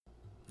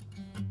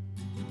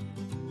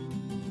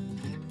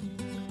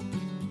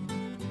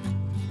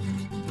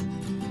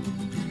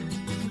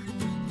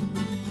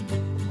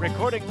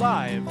Recording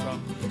live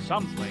from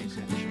someplace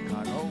in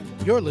Chicago.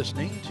 You're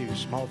listening to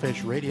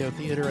Smallfish Radio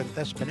Theater and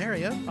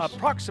Thespenaria.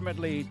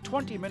 Approximately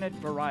 20-minute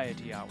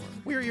variety hour.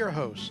 We're your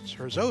hosts,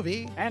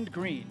 Herzovi and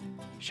Green,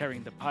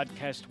 sharing the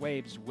podcast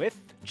waves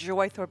with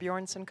Joy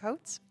Thorbjornson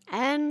Coates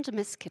and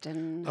Miss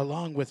Kitten,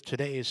 along with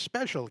today's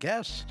special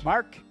guest,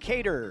 Mark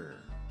Cater.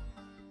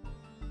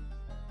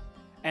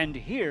 And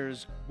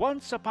here's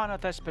Once Upon a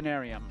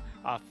Thespenarium,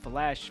 a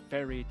flash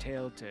fairy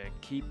tale to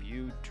keep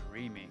you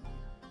dreaming.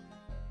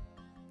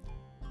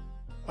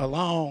 A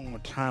long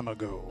time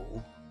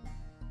ago,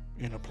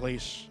 in a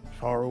place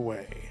far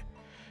away,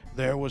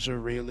 there was a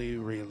really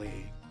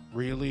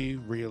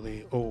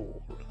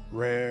old,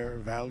 rare,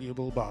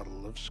 valuable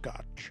bottle of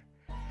scotch.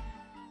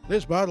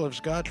 This bottle of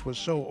scotch was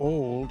so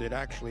old it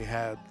actually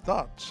had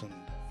thoughts and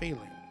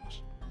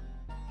feelings.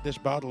 This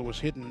bottle was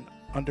hidden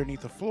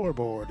underneath a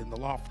floorboard in the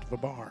loft of a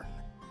barn,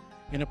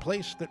 in a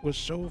place that was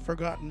so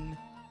forgotten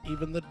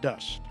even the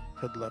dust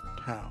had left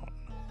town.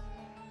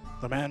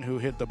 The man who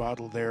hid the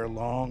bottle there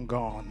long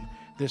gone,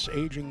 this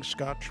aging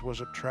scotch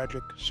was a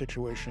tragic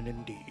situation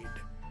indeed.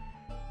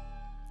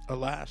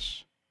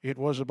 Alas, it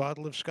was a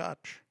bottle of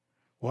scotch.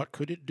 What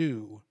could it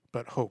do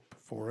but hope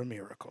for a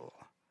miracle?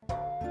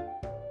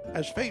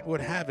 As fate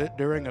would have it,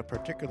 during a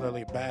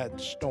particularly bad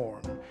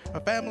storm,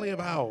 a family of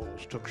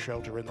owls took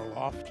shelter in the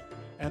loft,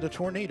 and a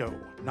tornado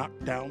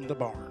knocked down the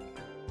barn.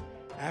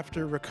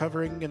 After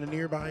recovering in a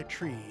nearby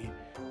tree,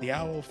 the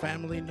owl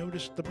family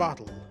noticed the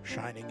bottle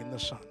shining in the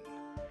sun.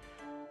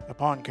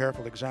 Upon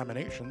careful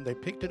examination, they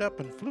picked it up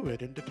and flew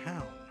it into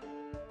town.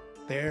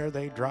 There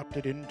they dropped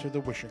it into the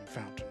wishing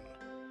fountain.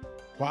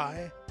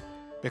 Why?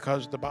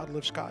 Because the bottle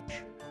of scotch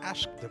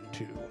asked them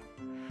to.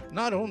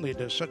 Not only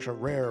does such a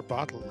rare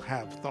bottle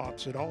have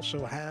thoughts, it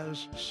also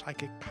has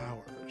psychic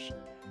powers,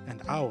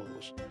 and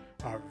owls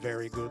are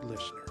very good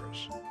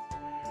listeners.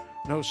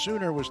 No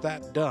sooner was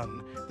that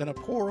done than a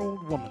poor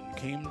old woman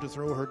came to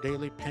throw her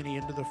daily penny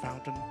into the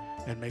fountain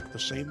and make the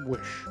same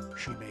wish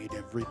she made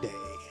every day.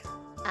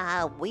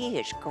 I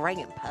wish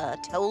Grandpa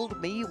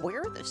told me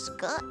where the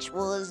scotch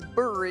was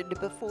buried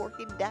before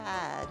he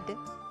died.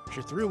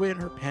 She threw in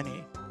her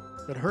penny,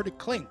 but heard it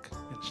clink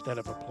instead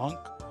of a plunk,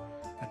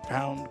 and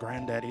found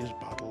Granddaddy's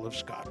bottle of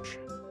scotch.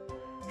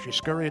 She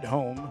scurried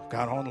home,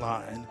 got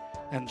online,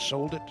 and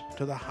sold it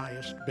to the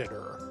highest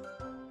bidder.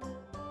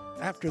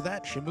 After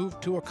that, she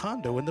moved to a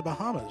condo in the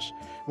Bahamas,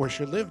 where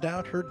she lived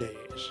out her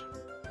days.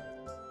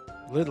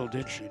 Little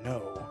did she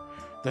know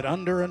that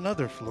under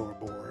another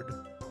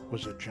floorboard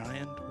was a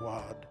giant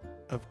wad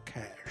of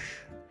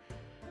cash.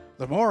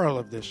 The moral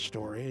of this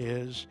story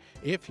is,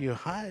 if you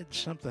hide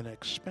something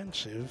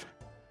expensive,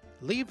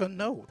 leave a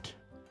note.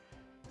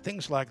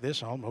 Things like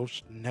this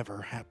almost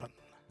never happen.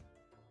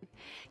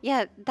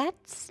 Yeah,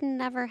 that's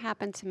never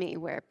happened to me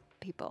where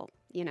people,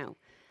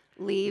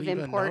 leave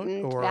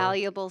important,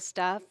 valuable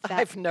stuff.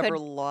 I've never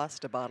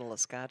lost a bottle of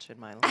scotch in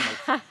my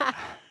life.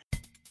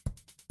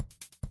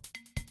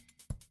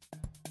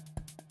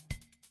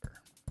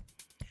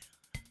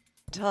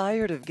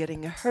 Tired of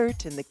getting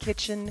hurt in the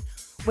kitchen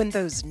when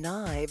those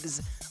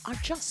knives are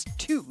just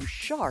too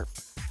sharp?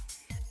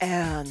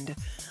 And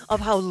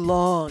of how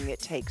long it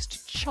takes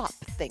to chop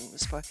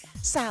things for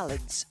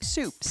salads,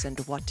 soups, and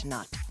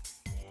whatnot?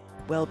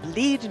 Well,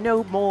 bleed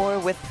no more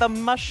with the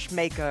Mush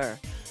Maker.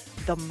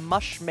 The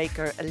Mush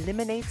Maker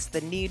eliminates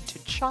the need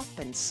to chop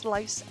and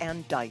slice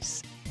and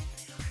dice.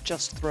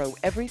 Just throw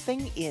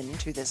everything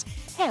into this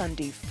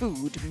handy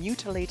food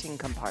mutilating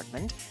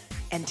compartment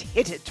and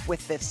hit it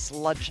with this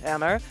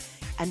sledgehammer,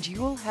 and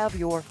you'll have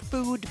your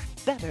food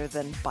better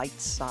than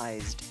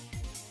bite-sized.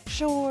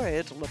 Sure,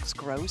 it looks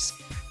gross,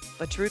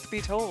 but truth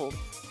be told,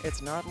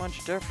 it's not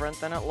much different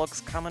than it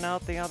looks coming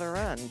out the other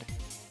end.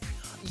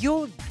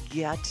 You'll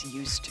get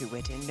used to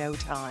it in no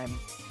time,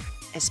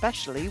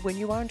 especially when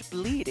you aren't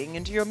bleeding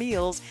into your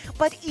meals,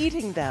 but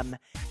eating them.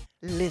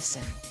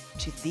 Listen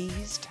to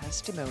these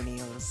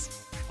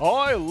testimonials.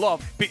 I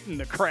love beating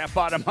the crap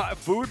out of my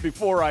food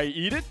before I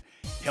eat it.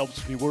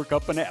 Helps me work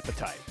up an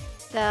appetite.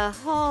 The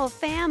whole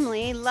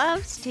family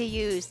loves to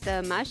use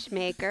the Mush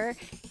Maker.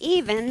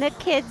 Even the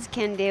kids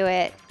can do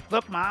it.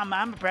 Look, Mom,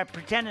 I'm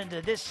pretending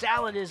that this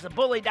salad is the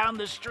bully down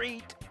the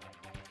street.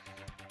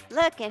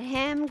 Look at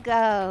him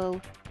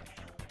go.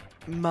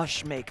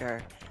 Mush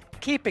Maker,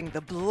 keeping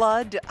the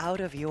blood out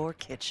of your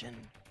kitchen.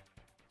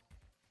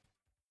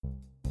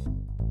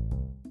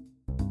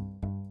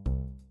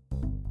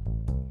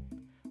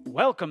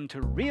 Welcome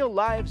to Real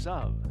Lives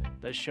Of,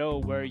 the show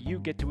where you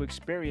get to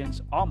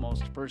experience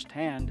almost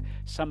firsthand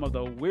some of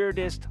the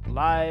weirdest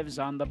lives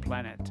on the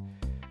planet.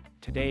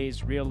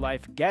 Today's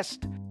real-life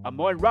guest, a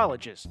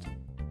moirologist,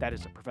 that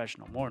is a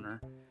professional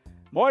mourner,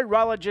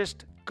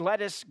 moirologist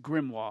Gladys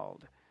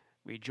Grimwald.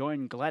 We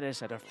join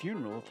Gladys at a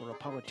funeral for a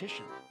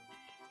politician.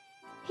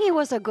 He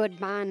was a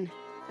good man,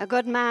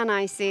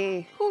 I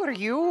say. Who are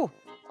you?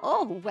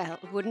 Oh, well,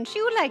 wouldn't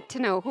you like to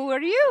know who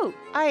are you?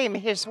 I am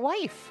his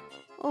wife.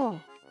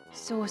 Oh,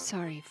 so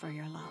sorry for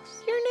your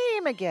loss. Your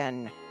name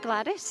again?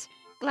 Gladys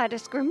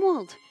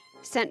Grimwald,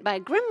 sent by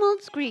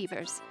Grimwald's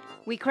Grievers.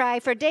 We cry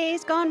for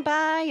days gone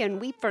by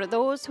and weep for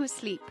those who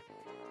sleep.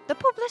 The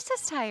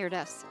publicists hired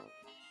us.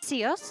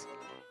 See us?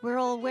 We're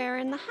all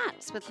wearing the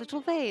hats with little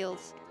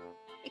veils.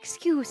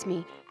 Excuse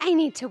me, I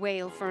need to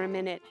wail for a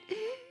minute.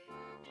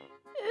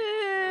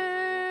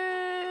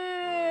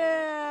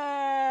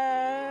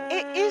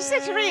 Is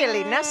it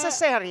really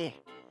necessary?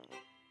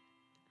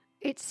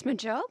 It's my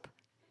job.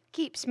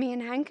 Keeps me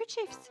in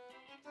handkerchiefs.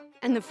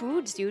 And the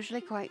food's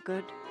usually quite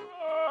good.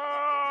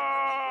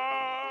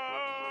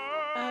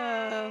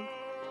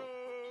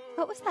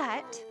 What was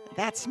that?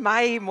 That's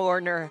my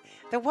mourner,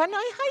 the one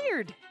I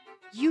hired.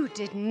 You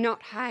did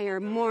not hire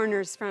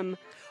mourners from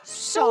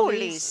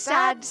Solely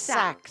Sad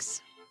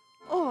Sacks.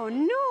 Oh,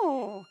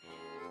 no.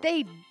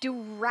 They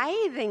do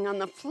writhing on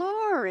the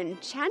floor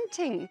and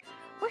chanting.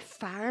 We're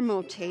far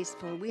more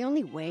tasteful. We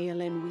only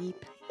wail and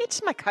weep.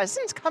 It's my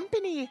cousin's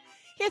company.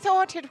 He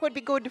thought it would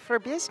be good for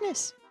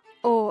business.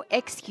 Oh,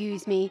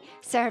 excuse me.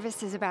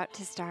 Service is about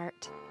to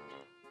start.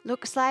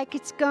 Looks like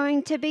it's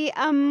going to be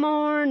a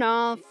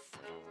mourn-off.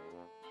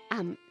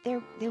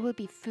 There will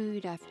be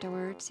food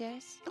afterwards,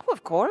 yes? Oh,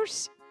 of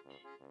course.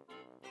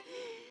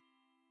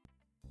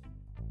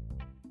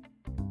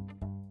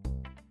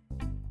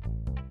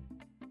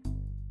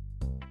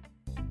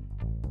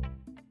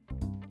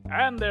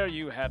 And there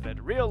you have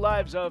it, Real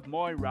Lives of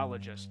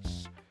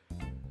Moirologists.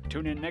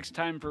 Tune in next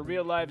time for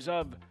Real Lives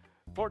of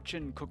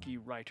Fortune Cookie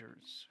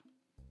Writers.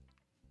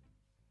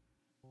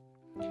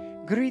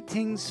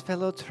 Greetings,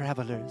 fellow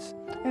travelers,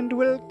 and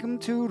welcome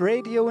to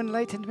Radio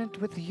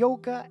Enlightenment with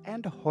Yoga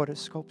and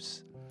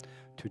Horoscopes.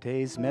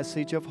 Today's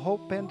message of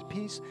hope and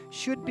peace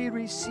should be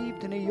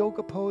received in a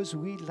yoga pose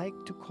we like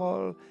to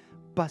call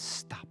bus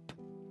stop.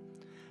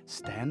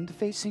 Stand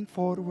facing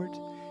forward,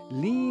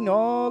 lean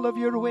all of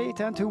your weight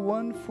onto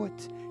one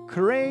foot,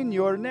 crane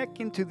your neck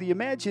into the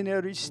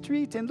imaginary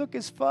street, and look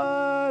as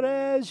far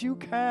as you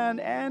can,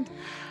 and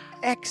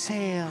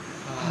exhale.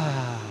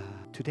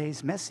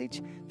 Today's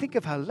message, think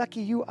of how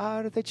lucky you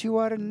are that you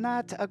are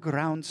not a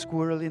ground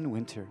squirrel in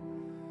winter.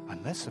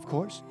 Unless, of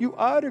course, you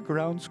are a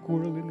ground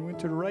squirrel in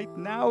winter right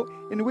now,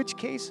 in which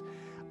case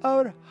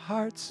our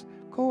hearts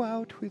go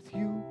out with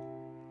you.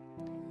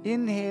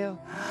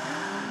 Inhale.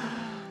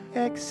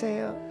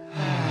 Exhale.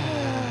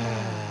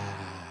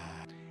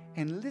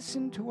 And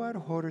listen to our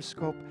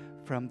horoscope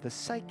from the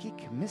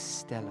psychic Miss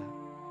Stella.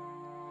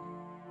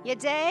 Your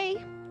day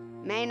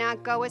may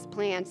not go as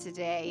planned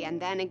today, and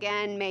then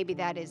again, maybe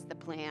that is the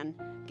plan.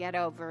 Get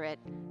over it.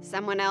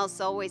 Someone else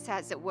always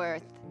has it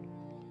worth.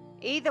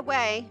 Either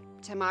way,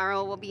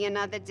 tomorrow will be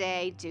another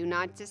day. Do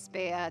not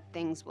despair.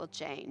 Things will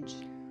change.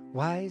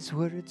 Wise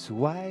words,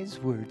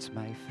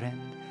 my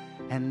friend.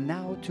 And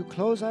now, to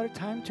close our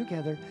time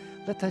together,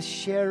 let us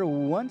share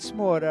once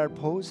more our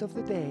pose of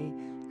the day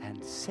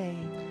and say,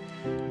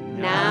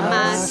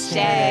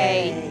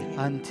 Namaste.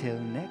 Until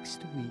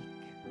next week.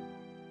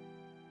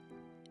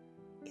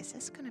 Is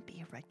this going to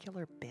be a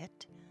regular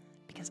bit?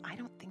 Because I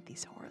don't think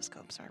these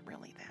horoscopes are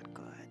really that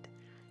good.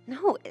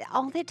 No,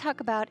 all they talk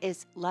about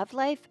is love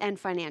life and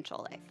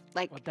financial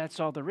life. Well, that's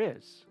all there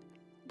is.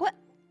 What?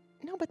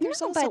 No, but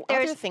there's No, also but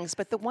there's- other things.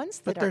 But the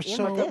ones But that are they're in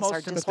so this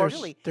are but just they're,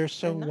 really... they're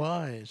so not-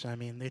 wise. I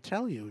mean, they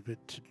tell you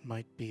it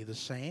might be the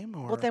same,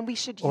 or Well, then we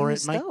should or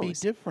use it might be those.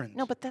 different.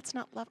 No, but that's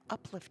not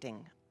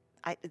uplifting.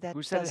 That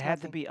Who said does it had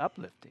to nothing. be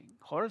uplifting?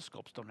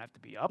 Horoscopes don't have to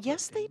be uplifting.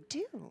 Yes, they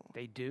do.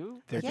 They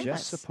do? They're Yes.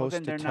 just Well, supposed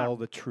then to they're tell not-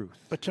 the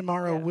truth. But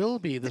tomorrow Yeah. will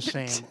be the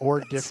same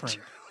or different.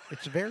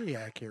 It's very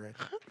accurate.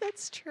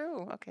 That's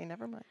true. Okay,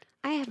 never mind.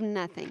 I have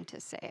nothing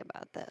to say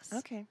about this.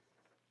 Okay.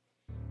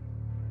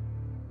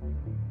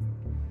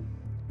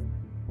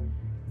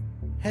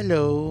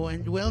 Hello,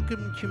 and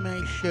welcome to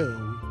my show,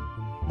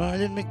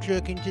 Marlon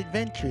McJurkin's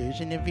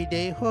Adventures in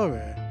Everyday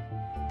Horror,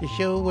 the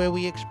show where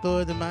we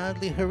explore the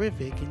mildly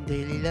horrific in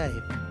daily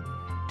life.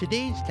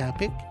 Today's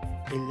topic,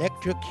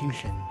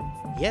 electrocution.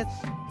 Yes,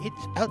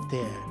 it's out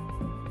there.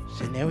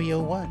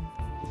 Scenario 1.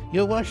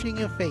 You're washing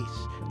your face.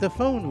 The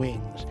phone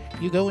rings.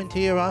 You go into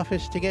your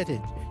office to get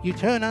it. You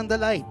turn on the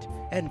light,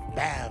 and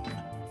bam!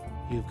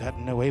 You've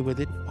gotten away with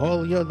it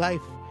all your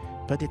life,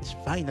 but it's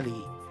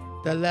finally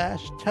the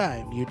last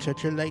time you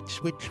touch a light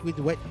switch with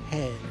wet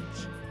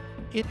hands.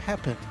 It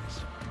happens.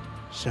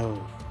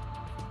 So,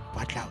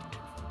 watch out.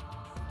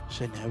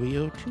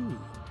 Scenario 2.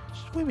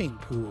 Swimming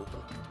pool.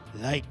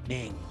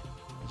 Lightning.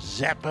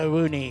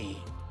 Zapparoonie.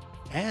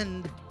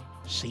 And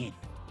scene.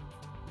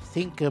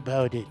 Think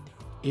about it.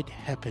 It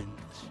happens.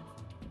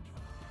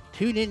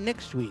 Tune in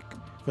next week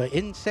for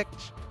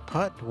Insects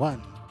Part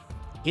 1.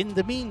 In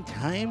the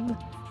meantime,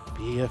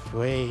 be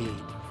afraid.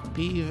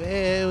 Be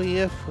very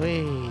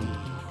afraid.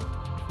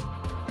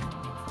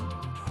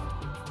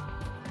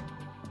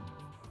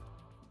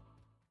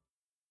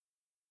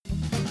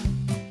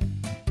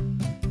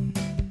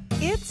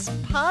 It's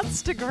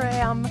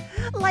Podstagram.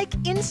 Like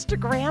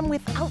Instagram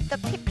without the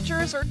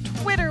pictures or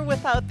Twitter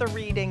without the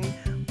reading.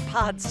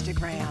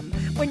 Podstagram.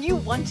 When you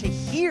want to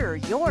hear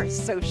your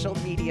social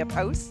media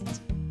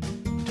posts.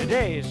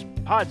 Today's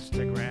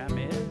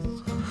Podstagram is...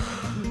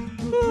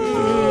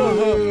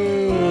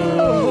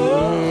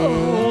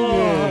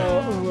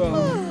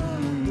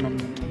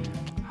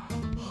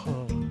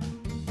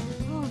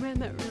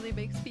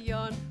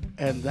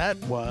 And that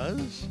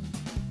was...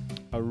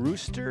 A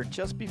rooster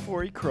just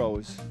before he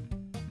crows.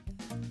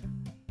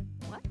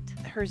 What?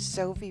 Her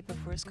Zoe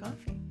before his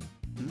coffee.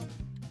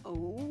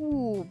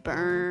 Oh,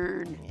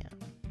 burn. Yeah.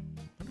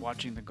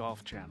 Watching the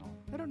Golf Channel.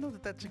 I don't know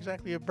that that's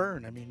exactly a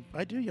burn. I mean,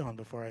 I do yawn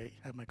before I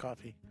have my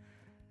coffee.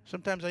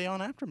 Sometimes I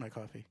yawn after my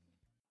coffee.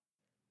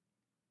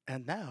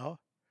 And now,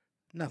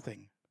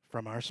 nothing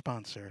from our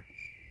sponsor.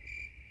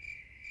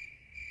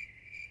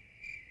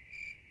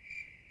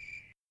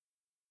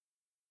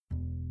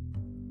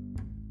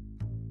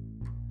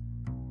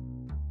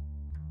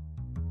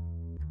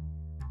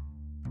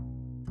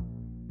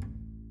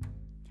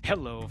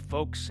 Hello,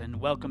 folks,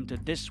 and welcome to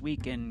This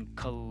Week in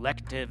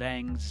Collective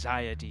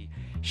Anxiety,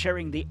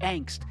 sharing the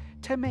angst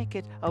to make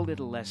it a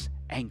little less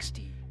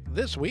angsty.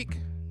 This week,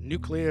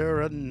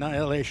 nuclear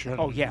annihilation.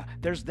 Oh, yeah,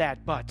 there's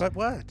that, but But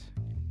what?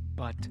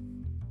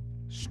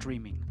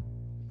 streaming,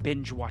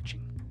 binge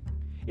watching.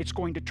 It's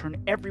going to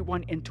turn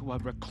everyone into a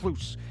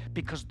recluse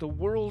because the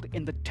world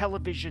in the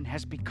television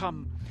has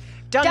become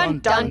Dun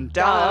dun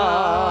dun!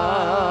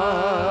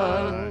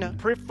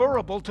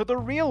 preferable to the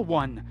real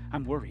one.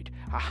 I'm worried.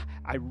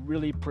 I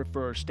really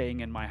prefer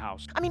staying in my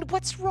house. I mean,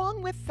 what's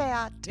wrong with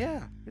that?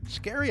 Yeah, it's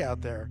scary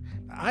out there.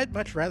 I'd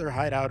much rather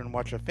hide out and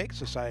watch a fake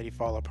society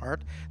fall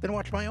apart than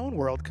watch my own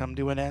world come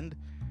to an end.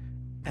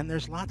 And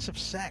there's lots of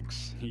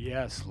sex.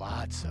 Yes,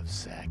 lots of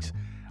sex.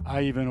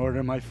 I even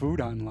order my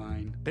food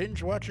online.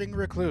 Binge-watching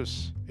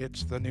recluse.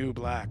 It's the new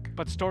black.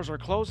 But stores are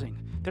closing.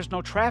 There's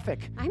no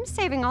traffic. I'm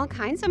saving all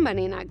kinds of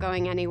money not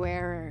going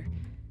anywhere or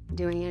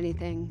doing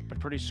anything. But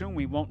pretty soon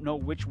we won't know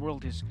which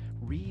world is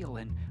real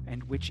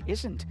and which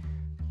isn't.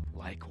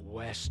 Like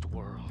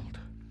Westworld.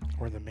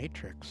 Or the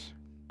Matrix.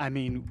 I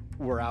mean,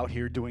 we're out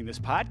here doing this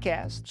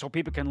podcast. So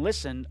people can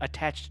listen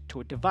attached to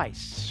a device.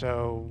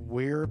 So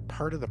we're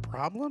part of the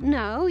problem?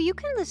 No, you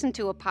can listen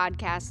to a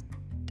podcast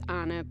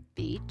on a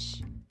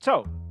beach.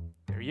 So,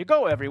 there you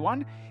go,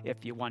 everyone.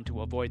 If you want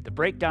to avoid the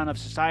breakdown of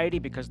society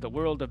because the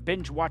world of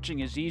binge watching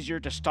is easier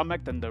to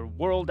stomach than the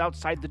world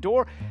outside the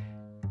door,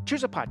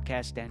 choose a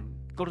podcast and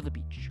go to the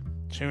beach.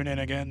 Tune in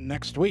again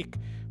next week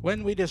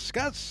when we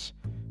discuss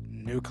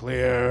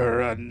nuclear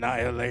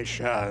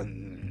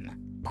annihilation.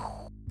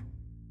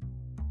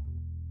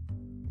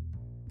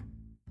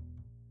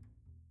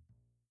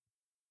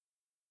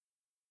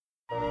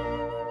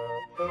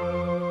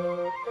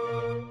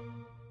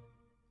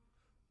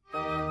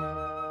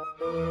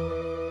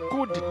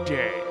 Good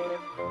day.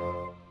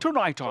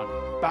 Tonight on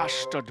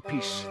Bastard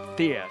Piece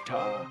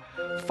Theatre,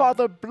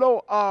 Father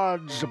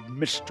Bloard's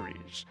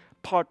Mysteries,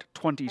 Part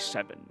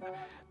 27,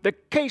 The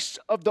Case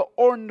of the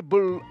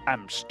Ornbull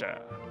Amster.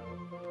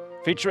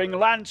 Featuring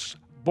Lance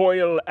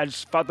Boyle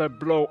as Father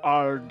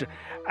Bloard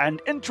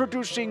and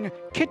introducing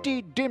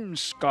Kitty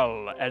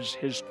Dimskull as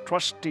his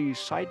trusty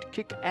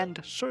sidekick and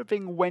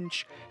serving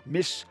wench,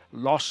 Miss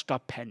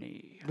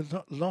Lostapenny.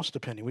 Lost a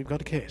penny, we've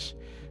got a case.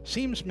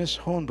 Seems Miss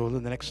Hornbull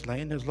in the next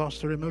lane has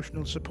lost her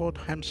emotional support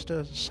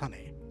hamster,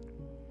 Sonny.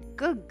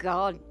 Good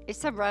God,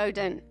 it's a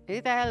rodent.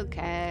 Who the hell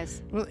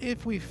cares? Well,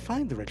 if we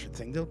find the wretched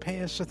thing, they'll pay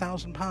us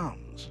 £1,000.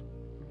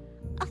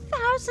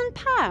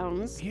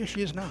 £1,000? Here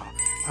she is now.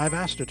 I've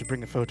asked her to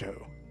bring a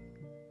photo.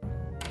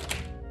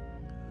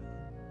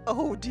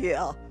 Oh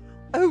dear.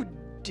 Oh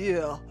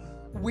dear.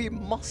 We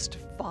must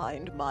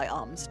find my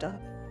hamster.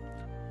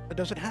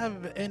 Does it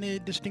have any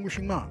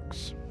distinguishing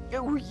marks?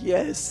 Oh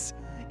yes.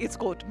 It's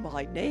got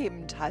my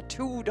name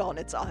tattooed on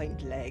its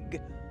hind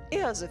leg.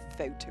 Here's a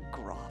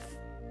photograph.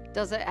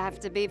 Does it have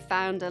to be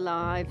found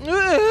alive?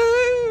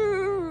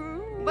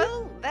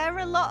 Well, there are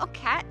a lot of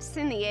cats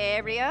in the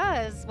area,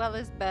 as well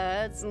as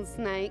birds and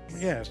snakes.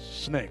 Yes,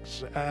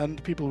 snakes,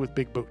 and people with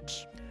big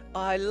boots.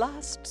 I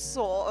last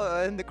saw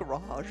her in the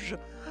garage.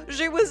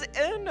 She was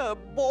in a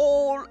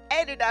ball,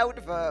 headed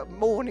out for a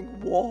morning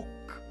walk.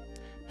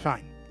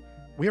 Fine.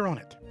 We're on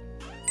it.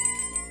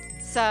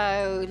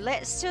 So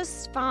let's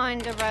just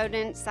find a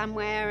rodent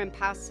somewhere and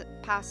pass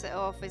it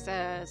off as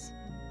hers.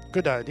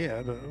 Good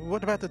idea, but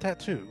what about the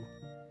tattoo?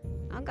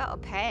 I've got a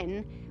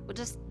pen. We'll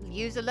just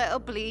use a little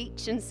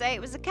bleach and say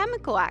it was a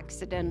chemical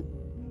accident.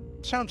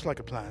 Sounds like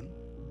a plan.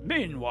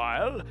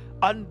 Meanwhile,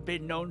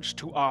 unbeknownst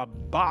to our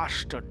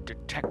bastard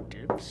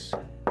detectives...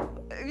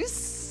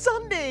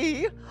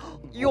 Sonny,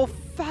 you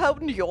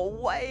found your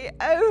way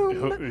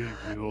home.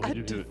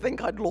 And to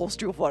think I'd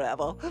lost you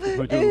forever.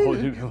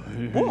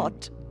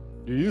 What?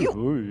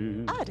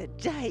 You had a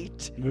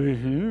date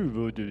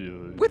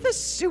with a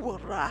sewer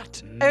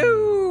rat.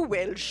 Oh,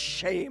 well,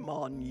 shame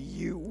on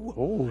you.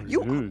 Oh,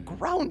 You no. are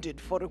grounded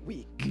for a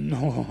week.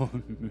 No.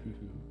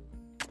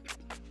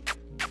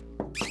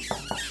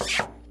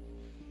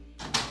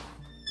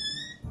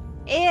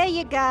 Here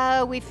you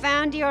go. We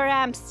found your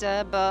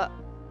hamster, but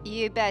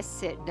you best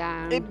sit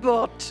down.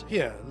 But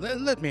Here,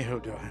 let me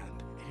hold your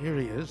hand. Here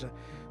he is.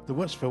 The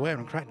worse for wear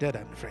and quite dead,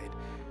 I'm afraid.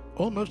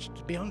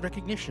 Almost beyond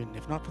recognition,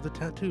 if not for the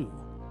tattoo.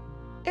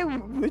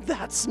 oh,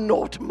 that's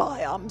not my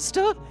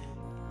hamster.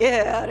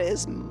 Here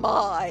is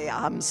my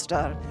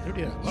hamster. Oh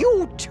dear. What?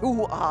 You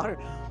two are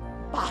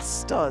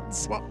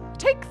bastards. What?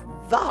 Take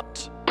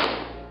that.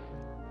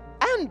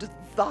 And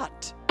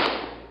that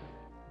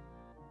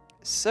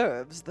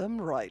serves them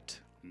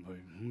right.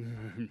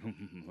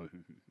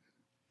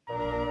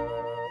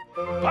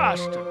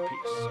 Bastard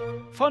Piece,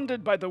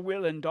 funded by the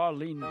Will and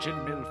Darlene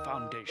Gin Mill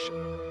Foundation.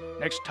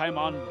 Next time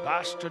on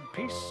Bastard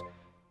Piece,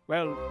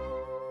 well,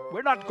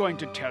 we're not going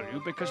to tell you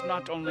because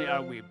not only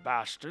are we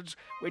bastards,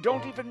 we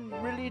don't even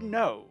really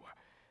know.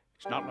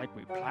 It's not like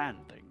we plan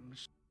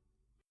things.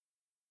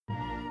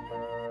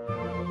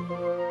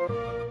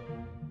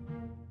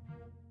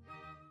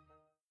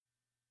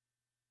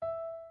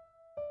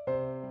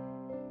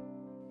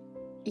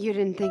 You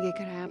didn't think it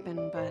could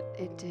happen, but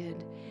it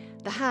did.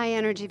 The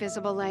high-energy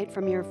visible light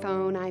from your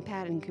phone,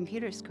 iPad, and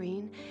computer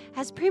screen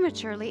has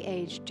prematurely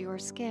aged your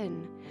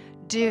skin.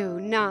 Do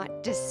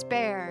not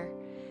despair.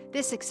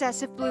 This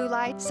excessive blue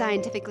light,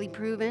 scientifically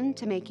proven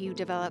to make you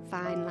develop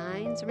fine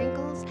lines,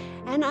 wrinkles,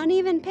 and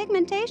uneven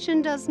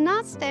pigmentation, does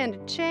not stand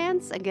a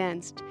chance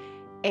against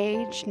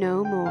Age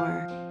No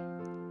More.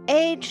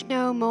 Age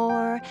No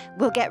More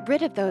will get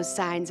rid of those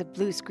signs of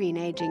blue screen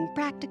aging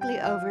practically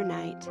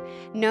overnight.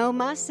 No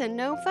muss and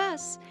no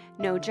fuss.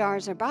 No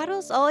jars or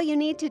bottles. All you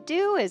need to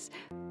do is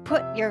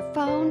put your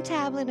phone,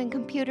 tablet, and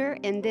computer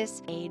in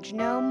this Age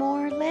No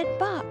More lead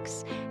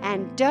box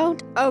and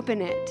don't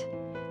open it.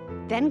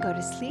 Then go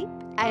to sleep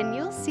and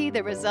you'll see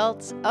the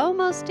results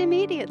almost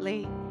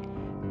immediately.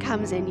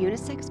 Comes in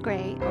unisex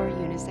gray or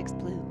unisex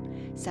blue.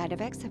 Side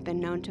effects have been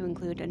known to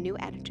include a new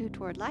attitude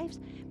toward life,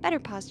 better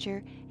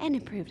posture, and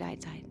improved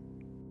eyesight.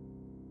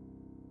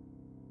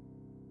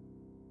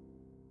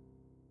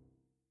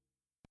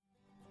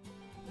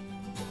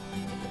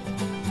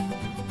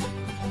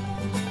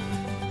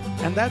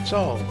 And that's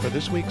all for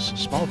this week's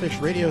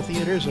Smallfish Radio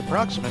Theater's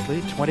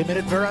approximately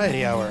 20-minute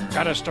variety hour.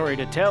 Got a story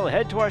to tell?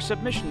 Head to our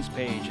submissions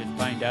page and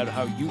find out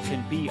how you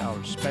can be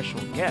our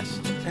special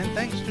guest. And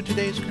thanks to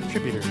today's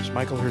contributors,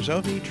 Michael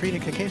Herzovi, Trina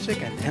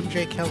Kakasik, and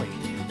MJ Kelly.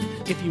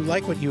 If you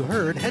like what you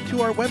heard, head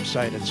to our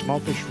website at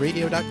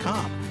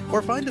smallfishradio.com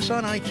or find us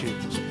on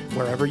iTunes.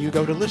 Wherever you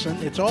go to listen,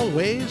 it's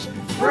always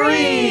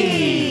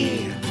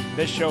free!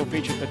 This show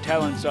featured the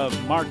talents of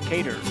Mark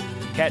Cater,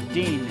 Kat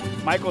Dean,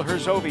 Michael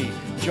Herzovi,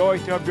 Joy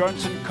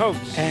Thorbjornsen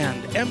Coates,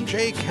 and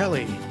MJ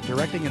Kelly.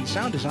 Directing and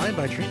sound design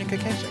by Trina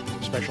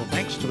Kakasik. Special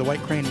thanks to the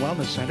White Crane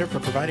Wellness Center for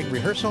providing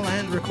rehearsal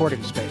and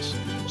recording space.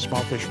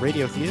 Smallfish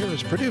Radio Theater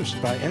is produced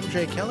by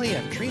MJ Kelly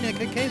and Trina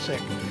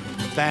Kakasik.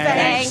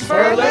 Thanks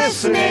for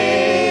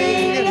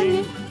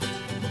listening!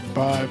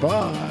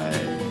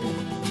 Bye-bye.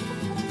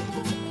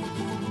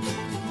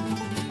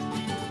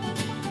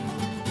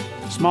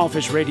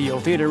 Smallfish Radio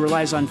Theater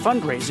relies on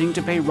fundraising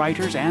to pay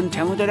writers and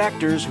talented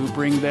actors who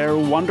bring their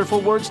wonderful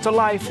words to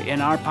life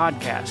in our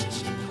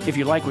podcasts. If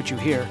you like what you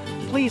hear,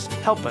 please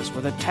help us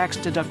with a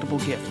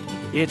tax-deductible gift.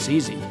 It's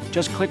easy.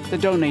 Just click the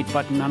donate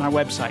button on our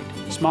website,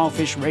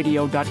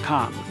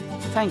 smallfishradio.com.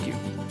 Thank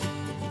you.